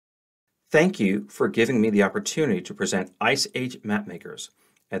Thank you for giving me the opportunity to present Ice Age Mapmakers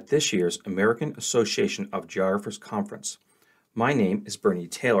at this year's American Association of Geographers Conference. My name is Bernie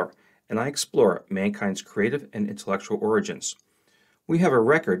Taylor, and I explore mankind's creative and intellectual origins. We have a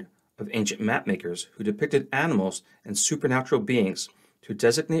record of ancient mapmakers who depicted animals and supernatural beings to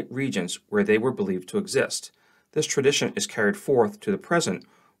designate regions where they were believed to exist. This tradition is carried forth to the present,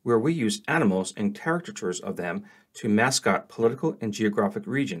 where we use animals and caricatures of them to mascot political and geographic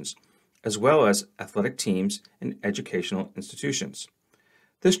regions, as well as athletic teams and educational institutions.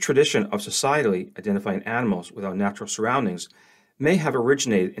 This tradition of societally identifying animals with our natural surroundings may have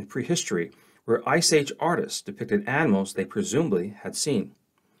originated in prehistory, where Ice Age artists depicted animals they presumably had seen.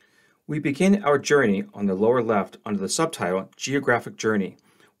 We begin our journey on the lower left under the subtitle Geographic Journey,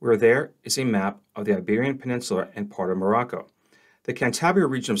 where there is a map of the Iberian Peninsula and part of Morocco. The Cantabria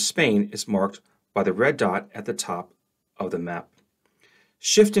region of Spain is marked by the red dot at the top of the map.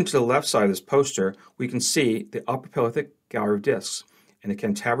 Shifting to the left side of this poster, we can see the Upper Paleolithic gallery of discs in the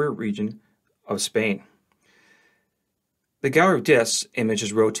Cantabria region of Spain. The gallery of discs image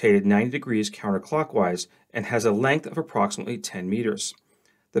is rotated 90 degrees counterclockwise and has a length of approximately 10 meters.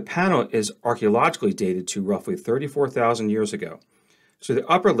 The panel is archaeologically dated to roughly 34,000 years ago. To the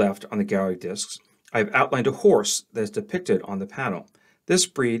upper left on the gallery of discs, I have outlined a horse that is depicted on the panel. This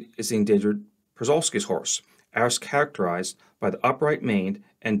breed is the endangered Przewalski's horse, as characterized by the upright mane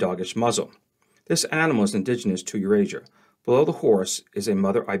and doggish muzzle. This animal is indigenous to Eurasia. Below the horse is a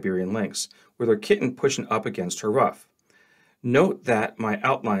mother Iberian lynx, with her kitten pushing up against her ruff. Note that my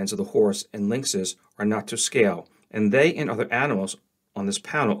outlines of the horse and lynxes are not to scale, and they and other animals on this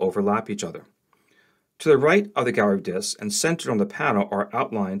panel overlap each other. To the right of the gallery of discs and centered on the panel are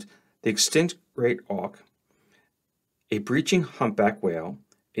outlined the extinct great auk, a breaching humpback whale,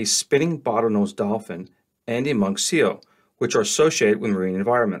 a spinning bottlenose dolphin, and a monk seal, which are associated with marine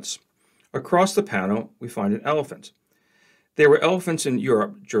environments. Across the panel, we find an elephant. There were elephants in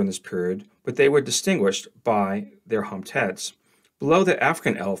Europe during this period, but they were distinguished by their humped heads. Below the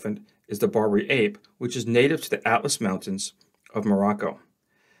African elephant is the Barbary ape, which is native to the Atlas Mountains of Morocco.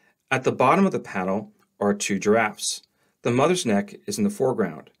 At the bottom of the panel are two giraffes. The mother's neck is in the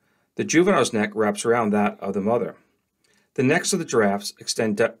foreground. The juvenile's neck wraps around that of the mother. The necks of the giraffes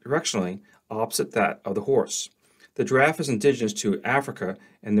extend directionally opposite that of the horse. The giraffe is indigenous to Africa,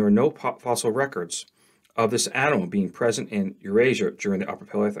 and there are no fossil records of this animal being present in Eurasia during the Upper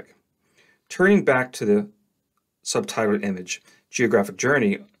Paleolithic. Turning back to the subtitled image, Geographic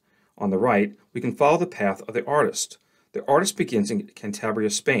Journey, on the right, we can follow the path of the artist. The artist begins in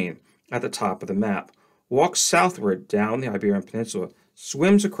Cantabria, Spain, at the top of the map, walks southward down the Iberian Peninsula,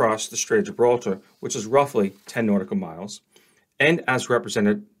 swims across the Strait of Gibraltar, which is roughly 10 nautical miles, and as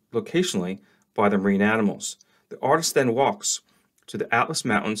represented locationally by the marine animals. The artist then walks to the Atlas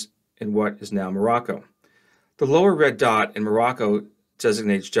Mountains in what is now Morocco. The lower red dot in Morocco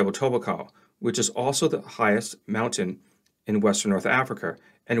designates Jebel Tobakal, which is also the highest mountain in western North Africa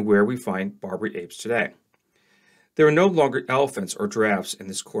and where we find Barbary apes today. There are no longer elephants or giraffes in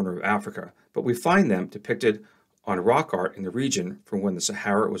this corner of Africa, but we find them depicted on rock art in the region from when the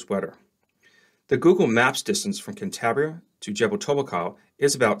Sahara was wetter. The Google Maps distance from Cantabria to Jebel Tobakal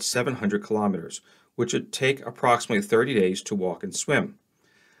is about 700 kilometers, which would take approximately 30 days to walk and swim.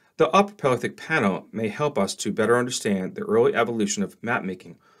 The Upper Paleolithic panel may help us to better understand the early evolution of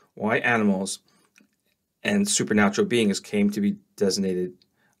mapmaking, why animals and supernatural beings came to be designated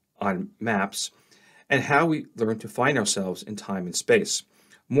on maps, and how we learn to find ourselves in time and space.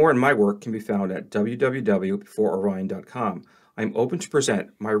 More in my work can be found at www.beforeorion.com. I'm open to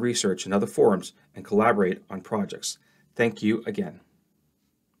present my research in other forums and collaborate on projects. Thank you again.